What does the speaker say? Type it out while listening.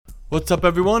What's up,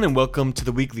 everyone, and welcome to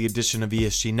the weekly edition of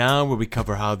ESG Now, where we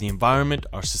cover how the environment,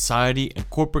 our society, and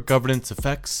corporate governance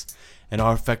affects and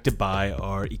are affected by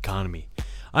our economy.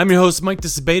 I'm your host, Mike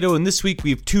DeSabato, and this week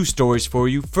we have two stories for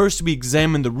you. First, we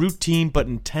examine the routine but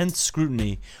intense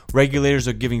scrutiny regulators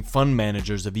are giving fund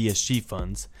managers of ESG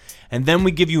funds, and then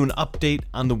we give you an update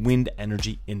on the wind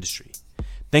energy industry.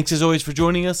 Thanks as always for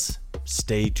joining us.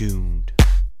 Stay tuned.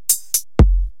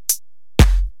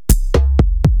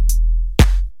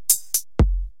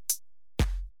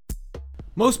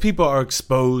 Most people are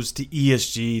exposed to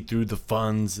ESG through the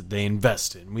funds they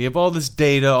invest in. We have all this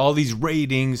data, all these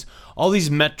ratings, all these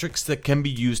metrics that can be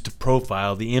used to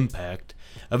profile the impact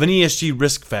of an ESG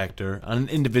risk factor on an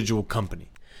individual company.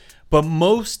 But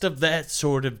most of that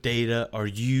sort of data are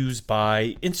used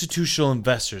by institutional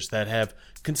investors that have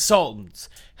consultants,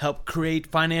 help create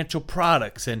financial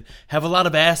products, and have a lot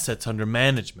of assets under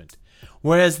management.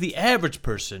 Whereas the average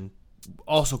person,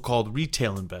 also called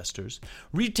retail investors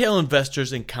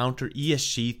encounter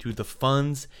ESG through the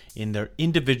funds in their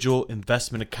individual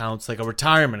investment accounts, like a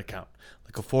retirement account,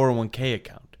 like a 401k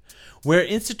account. Where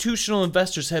institutional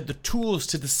investors have the tools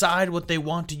to decide what they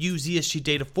want to use ESG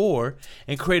data for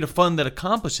and create a fund that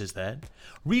accomplishes that,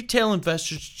 retail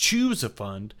investors choose a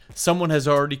fund someone has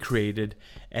already created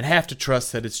and have to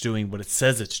trust that it's doing what it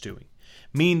says it's doing.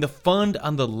 Meaning the fund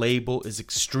on the label is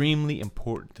extremely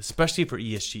important, especially for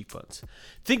ESG funds.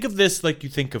 Think of this like you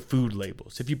think of food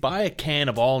labels. If you buy a can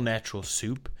of all-natural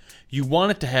soup, you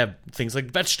want it to have things like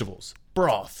vegetables,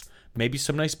 broth, maybe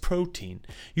some nice protein.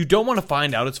 You don't want to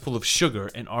find out it's full of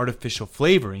sugar and artificial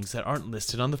flavorings that aren't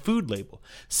listed on the food label.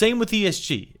 Same with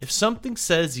ESG. If something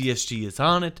says ESG is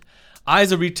on it, I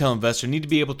as a retail investor need to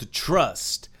be able to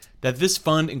trust that this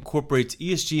fund incorporates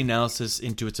ESG analysis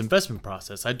into its investment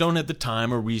process. I don't have the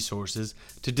time or resources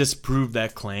to disprove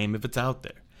that claim if it's out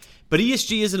there. But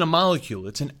ESG isn't a molecule,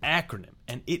 it's an acronym,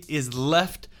 and it is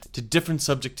left to different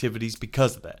subjectivities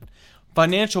because of that.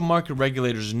 Financial market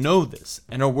regulators know this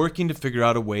and are working to figure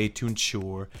out a way to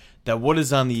ensure that what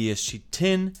is on the ESG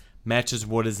tin matches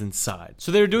what is inside.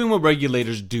 So they're doing what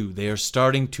regulators do. They are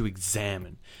starting to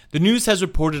examine. The news has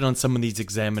reported on some of these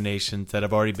examinations that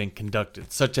have already been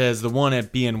conducted, such as the one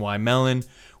at BNY Mellon,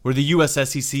 where the US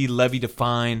SEC levied a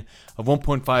fine of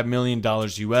 $1.5 million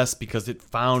US because it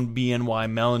found BNY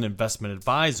Mellon Investment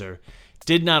Advisor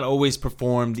did not always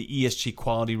perform the ESG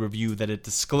quality review that it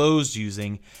disclosed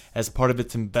using as part of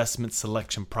its investment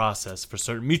selection process for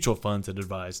certain mutual funds it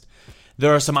advised.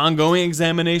 There are some ongoing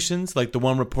examinations, like the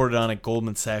one reported on at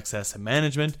Goldman Sachs Asset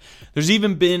Management. There's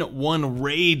even been one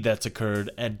raid that's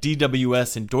occurred at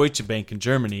DWS and Deutsche Bank in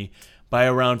Germany by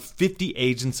around 50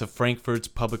 agents of Frankfurt's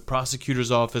public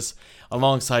prosecutor's office,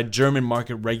 alongside German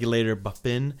market regulator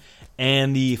BaFin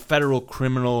and the Federal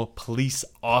Criminal Police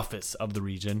Office of the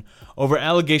region, over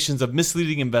allegations of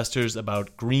misleading investors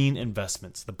about green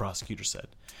investments, the prosecutor said.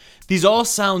 These all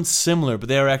sound similar, but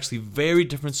they are actually very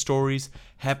different stories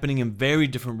happening in very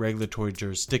different regulatory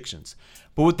jurisdictions.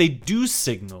 But what they do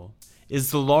signal is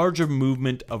the larger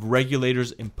movement of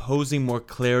regulators imposing more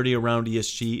clarity around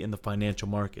ESG in the financial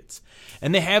markets.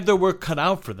 And they have their work cut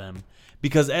out for them,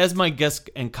 because as my guest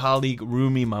and colleague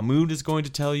Rumi Mahmood is going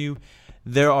to tell you,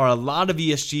 there are a lot of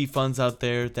ESG funds out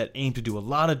there that aim to do a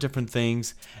lot of different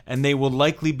things, and they will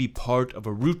likely be part of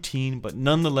a routine but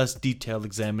nonetheless detailed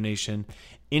examination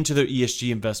into their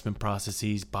ESG investment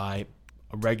processes by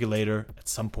a regulator at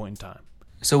some point in time.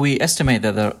 So we estimate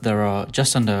that there are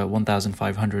just under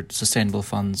 1,500 sustainable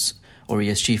funds or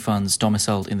ESG funds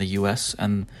domiciled in the US,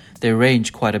 and they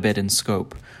range quite a bit in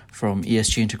scope, from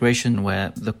ESG integration,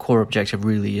 where the core objective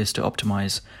really is to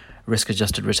optimize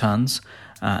risk-adjusted returns,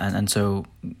 and so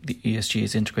the ESG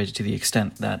is integrated to the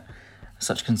extent that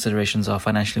such considerations are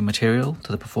financially material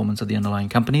to the performance of the underlying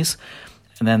companies,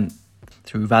 and then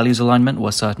through values alignment,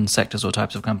 where certain sectors or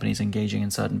types of companies engaging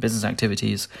in certain business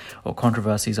activities or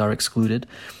controversies are excluded.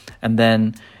 And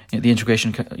then the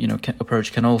integration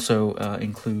approach can also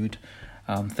include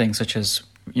things such as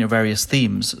various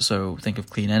themes. So think of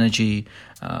clean energy,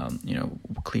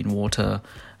 clean water,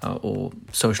 or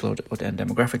social and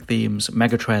demographic themes,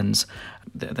 megatrends.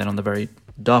 Then on the very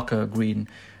darker green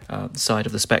side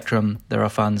of the spectrum, there are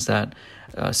funds that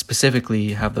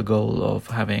specifically have the goal of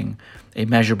having a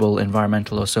measurable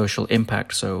environmental or social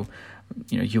impact. So,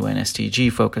 UN SDG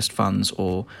focused funds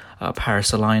or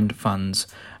Paris aligned funds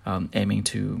aiming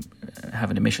to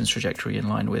have an emissions trajectory in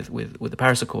line with the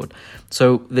Paris Accord.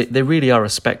 So they really are a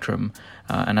spectrum,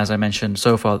 And as I mentioned,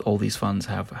 so far all these funds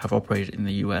have operated in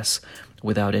the US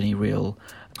without any real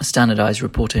standardized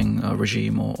reporting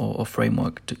regime or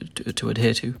framework to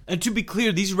adhere to. And to be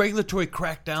clear, these regulatory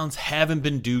crackdowns haven't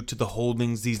been due to the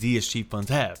holdings these ESG funds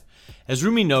have. As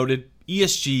Rumi noted,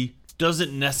 ESG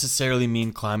doesn't necessarily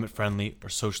mean climate friendly or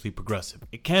socially progressive.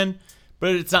 It can,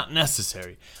 but it's not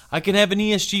necessary. I can have an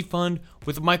ESG fund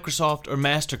with Microsoft or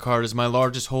MasterCard as my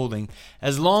largest holding,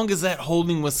 as long as that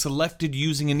holding was selected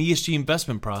using an ESG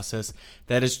investment process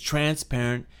that is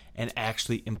transparent and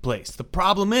actually in place. The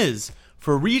problem is,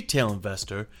 for a retail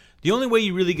investor, the only way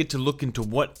you really get to look into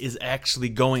what is actually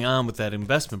going on with that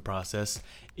investment process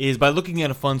is by looking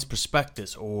at a fund's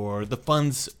prospectus or the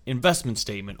fund's investment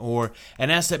statement or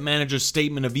an asset manager's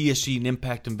statement of ESG and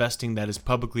impact investing that is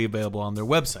publicly available on their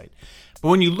website. But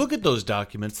when you look at those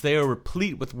documents, they are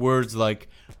replete with words like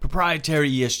proprietary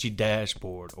ESG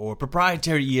dashboard or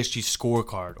proprietary ESG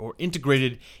scorecard or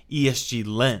integrated ESG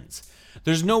lens.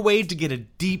 There's no way to get a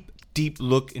deep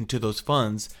look into those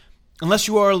funds unless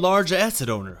you are a large asset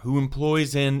owner who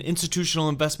employs an institutional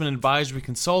investment advisory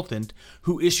consultant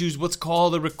who issues what's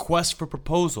called a request for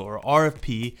proposal or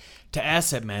RFP to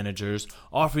asset managers,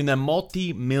 offering them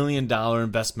multi-million-dollar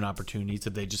investment opportunities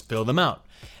if they just fill them out.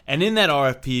 And in that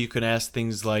RFP, you can ask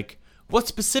things like, what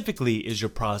specifically is your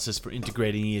process for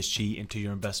integrating ESG into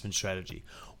your investment strategy?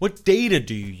 What data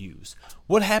do you use?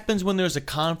 What happens when there's a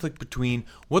conflict between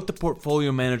what the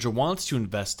portfolio manager wants to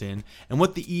invest in and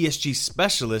what the ESG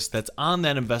specialist that's on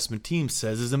that investment team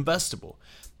says is investable?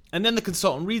 And then the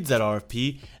consultant reads that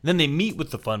RFP, and then they meet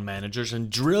with the fund managers and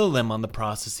drill them on the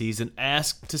processes and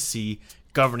ask to see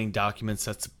governing documents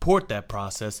that support that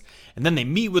process. And then they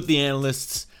meet with the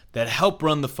analysts that help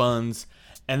run the funds,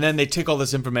 and then they take all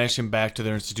this information back to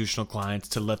their institutional clients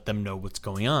to let them know what's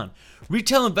going on.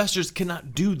 Retail investors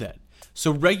cannot do that.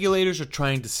 So regulators are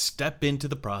trying to step into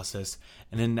the process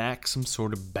and enact some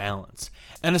sort of balance.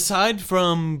 And aside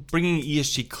from bringing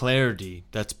ESG clarity,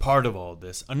 that's part of all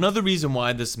this, another reason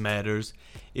why this matters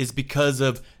is because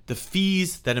of the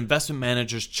fees that investment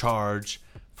managers charge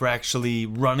for actually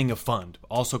running a fund,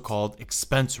 also called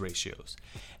expense ratios.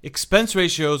 Expense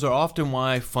ratios are often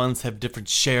why funds have different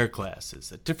share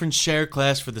classes. A different share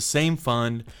class for the same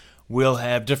fund will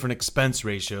have different expense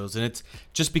ratios, and it's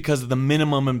just because of the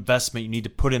minimum investment you need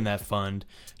to put in that fund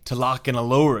to lock in a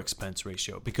lower expense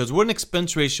ratio. Because what an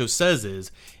expense ratio says is,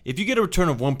 if you get a return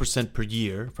of 1% per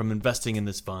year from investing in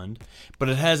this fund, but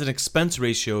it has an expense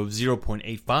ratio of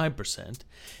 0.85%,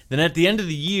 then at the end of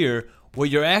the year, what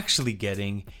you're actually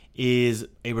getting is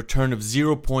a return of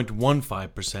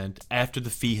 0.15% after the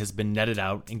fee has been netted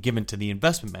out and given to the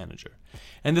investment manager.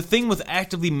 And the thing with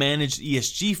actively managed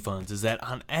ESG funds is that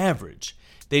on average,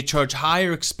 they charge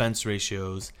higher expense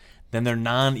ratios than their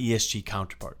non-ESG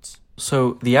counterparts.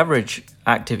 So the average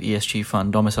active ESG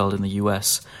fund domiciled in the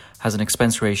US has an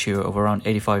expense ratio of around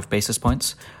 85 basis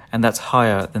points, and that's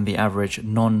higher than the average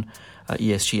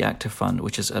non-ESG active fund,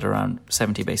 which is at around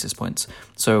 70 basis points.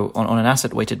 So on an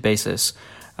asset-weighted basis,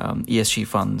 ESG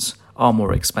funds are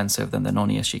more expensive than their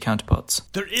non-ESG counterparts.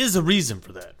 There is a reason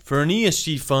for that. For an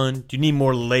ESG fund, you need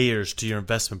more layers to your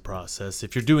investment process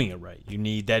if you're doing it right. You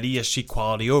need that ESG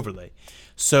quality overlay.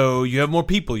 So you have more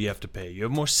people you have to pay. You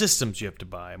have more systems you have to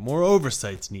buy. More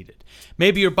oversight's needed.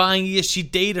 Maybe you're buying ESG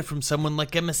data from someone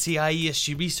like MSCI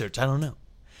ESG Research. I don't know.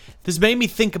 This made me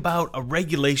think about a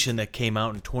regulation that came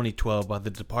out in 2012 by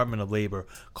the Department of Labor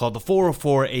called the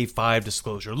 404A5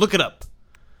 disclosure. Look it up.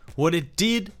 What it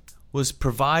did was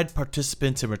provide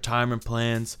participants in retirement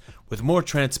plans with more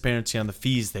transparency on the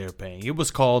fees they are paying. It was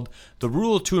called the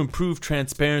Rule to Improve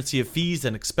Transparency of Fees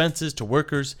and Expenses to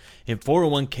Workers in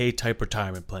 401k type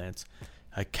retirement plans.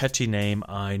 A catchy name,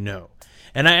 I know.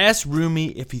 And I asked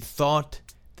Rumi if he thought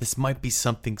this might be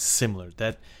something similar,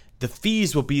 that the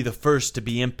fees will be the first to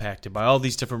be impacted by all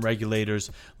these different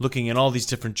regulators looking in all these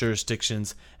different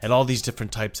jurisdictions at all these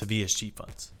different types of ESG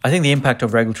funds. I think the impact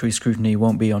of regulatory scrutiny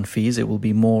won't be on fees. It will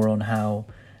be more on how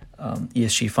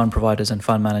ESG fund providers and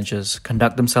fund managers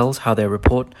conduct themselves, how they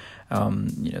report.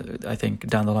 I think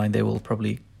down the line they will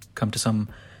probably come to some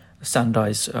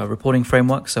standardized reporting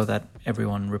framework so that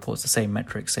everyone reports the same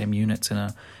metrics, same units in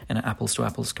an apples to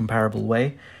apples comparable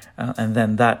way, and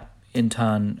then that in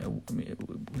turn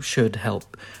should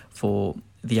help for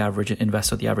the average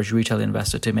investor, the average retail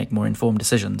investor, to make more informed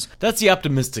decisions. That's the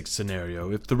optimistic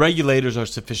scenario. If the regulators are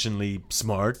sufficiently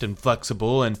smart and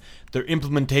flexible and their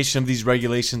implementation of these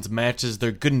regulations matches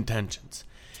their good intentions.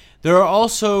 There are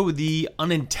also the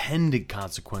unintended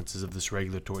consequences of this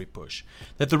regulatory push,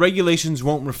 that the regulations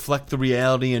won't reflect the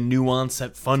reality and nuance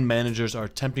that fund managers are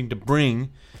attempting to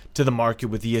bring to the market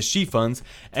with ESG funds,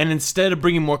 and instead of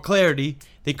bringing more clarity,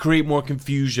 they create more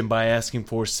confusion by asking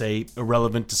for, say,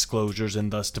 irrelevant disclosures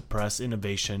and thus depress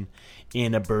innovation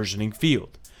in a burgeoning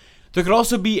field. There could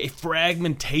also be a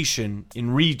fragmentation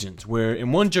in regions where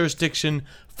in one jurisdiction,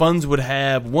 funds would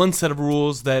have one set of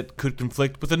rules that could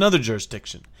conflict with another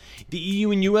jurisdiction. The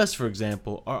EU and US, for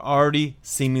example, are already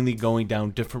seemingly going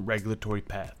down different regulatory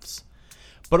paths.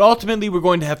 But ultimately, we're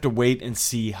going to have to wait and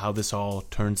see how this all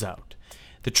turns out.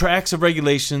 The tracks of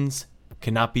regulations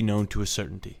cannot be known to a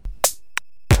certainty.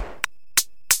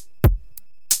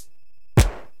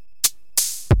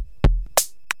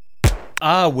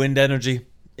 Wind energy.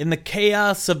 In the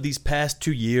chaos of these past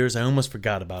 2 years, I almost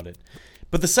forgot about it.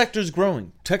 But the sector is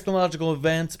growing. Technological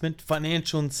advancement,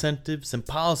 financial incentives, and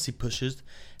policy pushes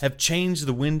have changed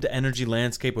the wind energy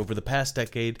landscape over the past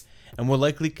decade and will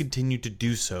likely continue to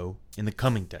do so in the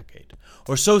coming decade.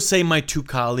 Or so say my two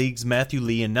colleagues, Matthew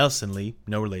Lee and Nelson Lee,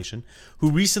 no relation, who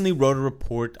recently wrote a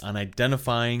report on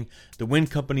identifying the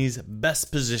wind companies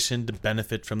best positioned to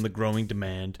benefit from the growing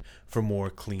demand for more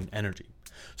clean energy.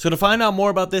 So to find out more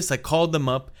about this, I called them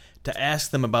up to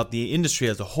ask them about the industry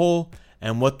as a whole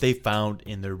and what they found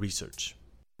in their research.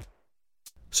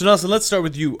 So Nelson, let's start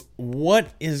with you. What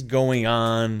is going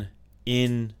on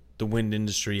in the wind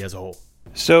industry as a whole?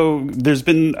 So there's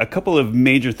been a couple of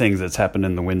major things that's happened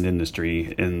in the wind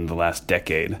industry in the last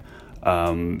decade.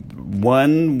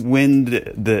 One,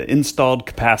 the installed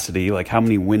capacity, like how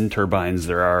many wind turbines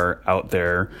there are out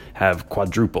there, have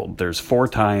quadrupled. There's 4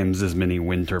 times as many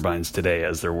wind turbines today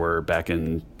as there were back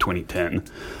in 2010.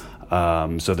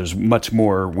 So there's much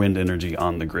more wind energy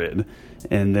on the grid.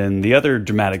 And then the other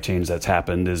dramatic change that's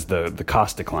happened is the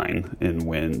cost decline in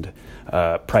wind.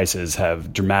 Prices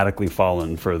have dramatically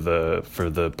fallen for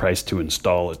the price to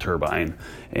install a turbine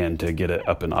and to get it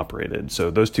up and operated. So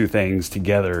those two things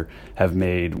together have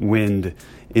made wind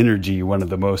energy one of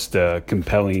the most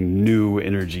compelling new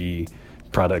energy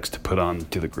products to put on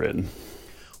to the grid.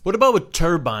 What about with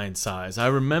turbine size? I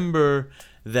remember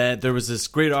that there was this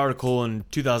great article in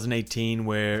 2018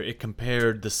 where it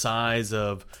compared the size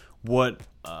of what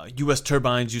U.S.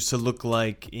 turbines used to look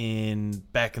like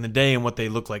back in the day and what they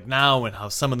look like now, and how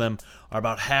some of them are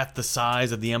about half the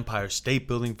size of the Empire State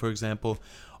Building, for example.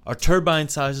 Are turbine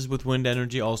sizes with wind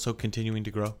energy also continuing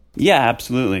to grow? Yeah,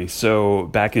 absolutely. So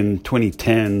back in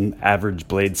 2010, average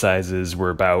blade sizes were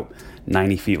about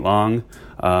 90 feet long.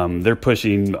 They're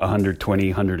pushing 120,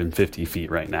 150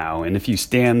 feet right now. And if you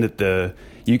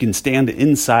you can stand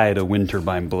inside a wind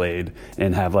turbine blade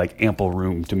and have like ample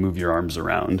room to move your arms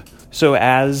around. So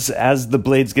as the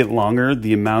blades get longer,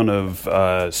 the amount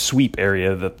of sweep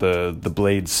area that the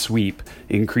blades sweep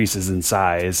increases in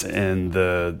size, and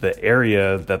the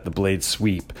area that the blades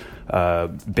sweep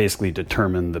basically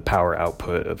determine the power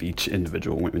output of each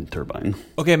individual wind turbine.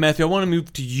 Okay, Matthew, I want to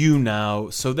move to you now.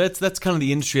 So that's kind of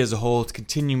the industry as a whole. It's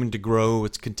continuing to grow,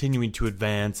 it's continuing to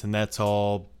advance, and that's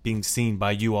all being seen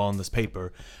by you all in this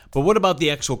paper. But what about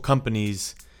the actual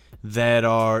companies that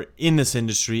are in this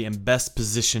industry and best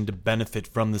positioned to benefit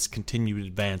from this continued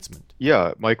advancement?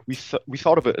 Yeah, Mike, we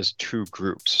thought of it as 2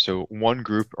 groups. So one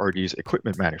group are these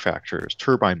equipment manufacturers,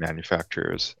 turbine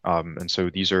manufacturers. And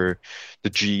so these are the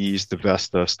GEs, the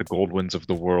Vestas, the Goldwinds of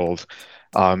the world.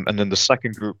 And then the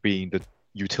second group being the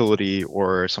utility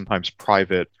or sometimes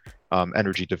private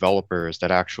energy developers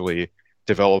that actually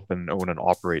develop and own and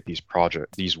operate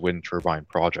these wind turbine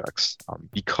projects.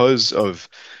 Because of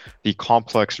the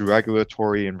complex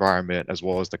regulatory environment as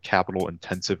well as the capital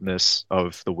intensiveness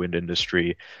of the wind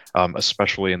industry,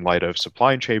 especially in light of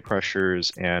supply chain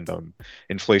pressures and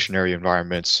inflationary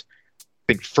environments,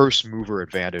 I think first mover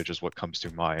advantage is what comes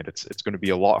to mind. It's going to be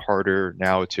a lot harder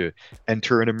now to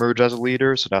enter and emerge as a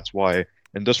leader. So that's why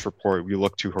in this report we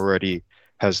look to who already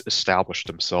has established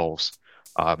themselves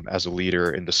as a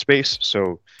leader in the space.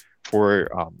 So for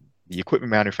the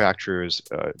equipment manufacturers,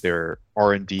 their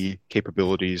R&D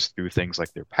capabilities through things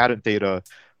like their patent data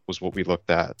was what we looked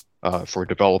at. For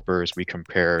developers, we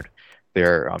compared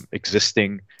their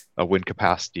existing wind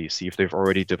capacity, see if they've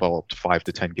already developed 5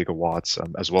 to 10 gigawatts,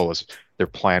 as well as their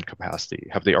planned capacity.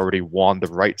 Have they already won the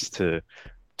rights to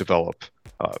develop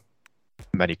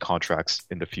many contracts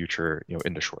in the future,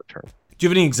 in the short term? Do you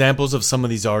have any examples of some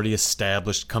of these already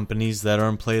established companies that are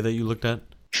in play that you looked at?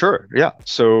 Sure, yeah.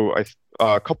 So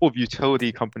a couple of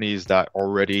utility companies that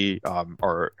already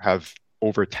have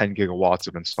over 10 gigawatts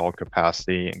of installed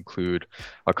capacity include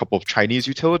a couple of Chinese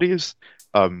utilities,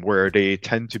 where they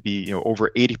tend to be,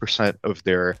 over 80% of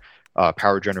their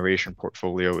power generation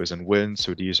portfolio is in wind.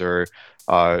 So these are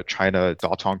China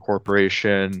Datong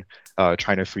Corporation,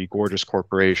 China Three Gorges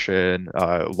Corporation,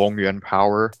 Longyuan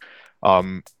Power.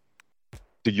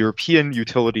 The European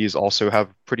utilities also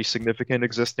have pretty significant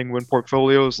existing wind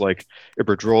portfolios like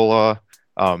Iberdrola,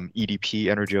 EDP,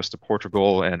 Energias de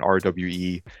Portugal, and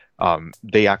RWE.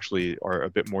 They actually are a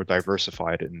bit more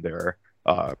diversified in their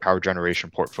power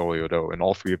generation portfolio, though. In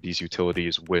all three of these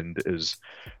utilities, wind is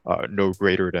no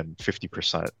greater than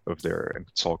 50% of their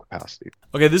installed capacity.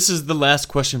 Okay, this is the last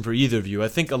question for either of you. I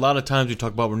think a lot of times we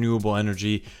talk about renewable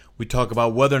energy, we talk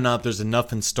about whether or not there's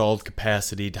enough installed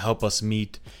capacity to help us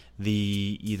meet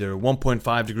the either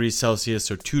 1.5 degrees Celsius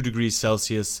or 2 degrees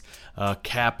Celsius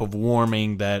cap of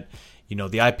warming that the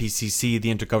IPCC,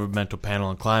 the Intergovernmental Panel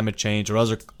on Climate Change, or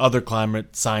other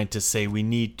climate scientists say we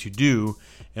need to do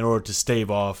in order to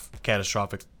stave off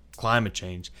catastrophic climate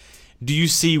change. Do you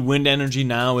see wind energy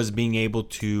now as being able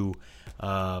to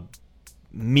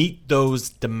meet those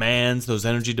demands, those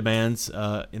energy demands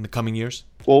in the coming years?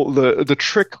 Well,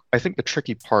 I think the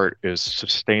tricky part is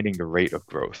sustaining the rate of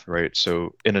growth, right?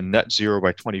 So in a net zero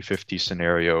by 2050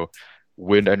 scenario,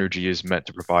 wind energy is meant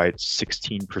to provide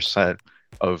 16%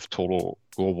 of total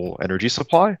global energy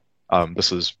supply.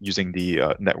 This is using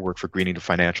the Network for Greening the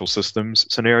Financial Systems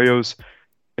scenarios.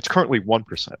 It's currently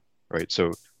 1%, right?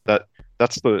 So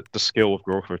that's the scale of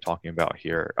growth we're talking about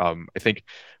here. I think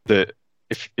that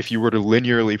if you were to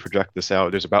linearly project this out,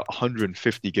 there's about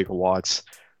 150 gigawatts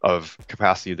of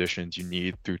capacity additions you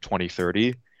need through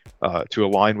 2030 to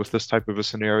align with this type of a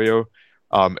scenario.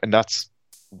 And that's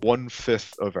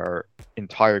 1/5 of our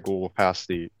entire global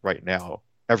capacity right now,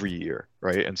 every year,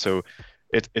 right? And so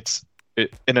it's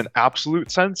in an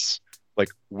absolute sense, like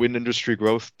wind industry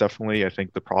growth, definitely, I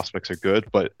think the prospects are good.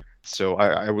 But so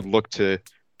I would look to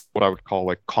what I would call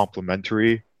like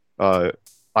complementary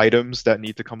items that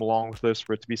need to come along with this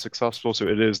for it to be successful. So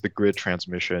it is the grid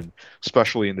transmission,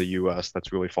 especially in the US,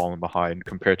 that's really fallen behind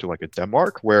compared to like a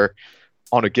Denmark, where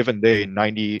on a given day,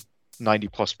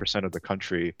 90+% of the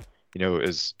country,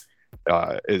 is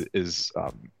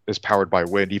powered by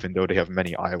wind, even though they have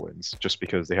many islands, just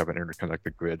because they have an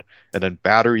interconnected grid. And then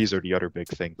batteries are the other big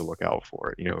thing to look out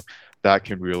for. That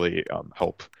can really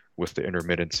help with the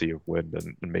intermittency of wind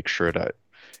and make sure that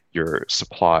your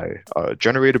supply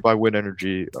generated by wind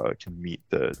energy can meet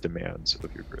the demands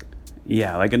of your grid.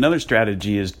 Yeah, like another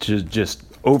strategy is to just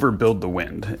overbuild the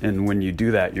wind. And when you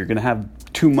do that, you're going to have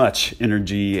too much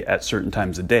energy at certain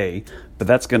times of day, but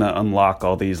that's going to unlock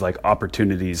all these like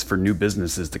opportunities for new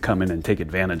businesses to come in and take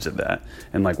advantage of that.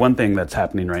 And like one thing that's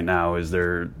happening right now is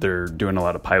they're doing a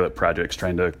lot of pilot projects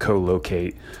trying to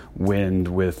co-locate wind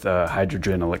with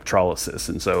hydrogen electrolysis.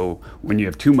 And so when you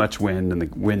have too much wind and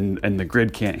the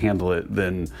grid can't handle it,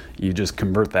 then you just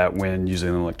convert that wind using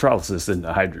electrolysis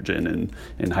into hydrogen,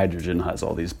 and hydrogen has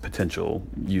all these potential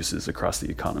uses across the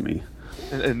economy.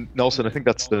 And Nelson, I think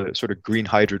that's the sort of green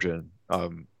hydrogen.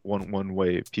 One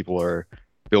way people are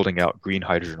building out green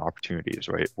hydrogen opportunities,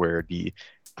 right? Where the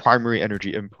primary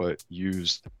energy input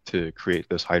used to create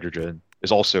this hydrogen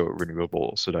is also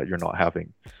renewable, so that you're not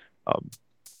having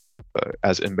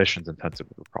as emissions intensive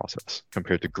of a process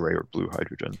compared to gray or blue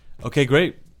hydrogen. Okay,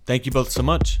 great. Thank you both so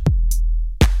much.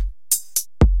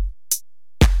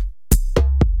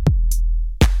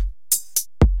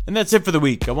 And that's it for the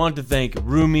week. I wanted to thank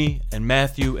Rumi and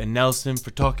Matthew and Nelson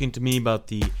for talking to me about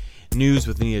the news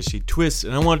with an ESG twist,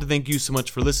 and I wanted to thank you so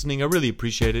much for listening. I really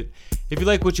appreciate it. If you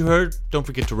like what you heard, don't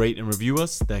forget to rate and review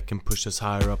us. That can push us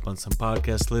higher up on some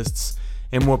podcast lists,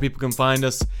 and more people can find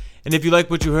us. And if you like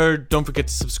what you heard, don't forget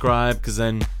to subscribe, because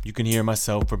then you can hear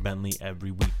myself or Bentley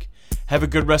every week. Have a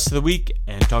good rest of the week,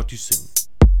 and talk to you soon.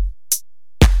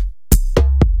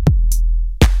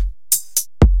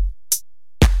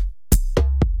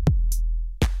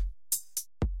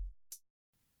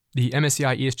 The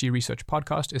MSCI ESG Research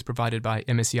podcast is provided by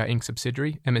MSCI Inc.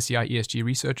 subsidiary, MSCI ESG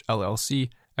Research LLC,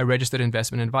 a registered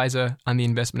investment advisor, and the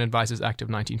Investment Advisors Act of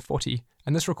 1940,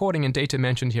 and this recording and data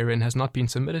mentioned herein has not been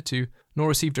submitted to, nor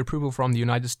received approval from the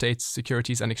United States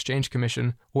Securities and Exchange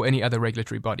Commission or any other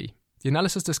regulatory body. The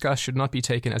analysis discussed should not be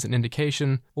taken as an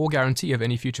indication or guarantee of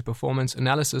any future performance,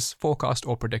 analysis, forecast,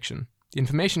 or prediction. The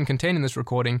information contained in this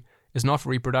recording is not for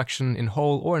reproduction in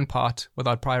whole or in part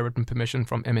without prior written permission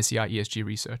from MSCI ESG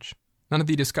Research. None of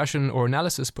the discussion or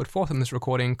analysis put forth in this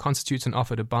recording constitutes an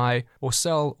offer to buy or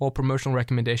sell or promotional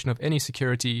recommendation of any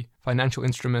security, financial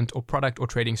instrument, or product or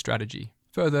trading strategy.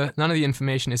 Further, none of the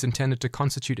information is intended to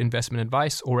constitute investment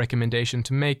advice or recommendation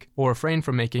to make or refrain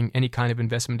from making any kind of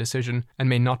investment decision and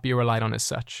may not be relied on as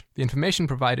such. The information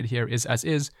provided here is as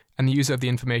is, and the user of the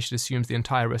information assumes the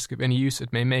entire risk of any use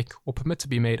it may make or permit to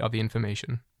be made of the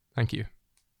information. Thank you.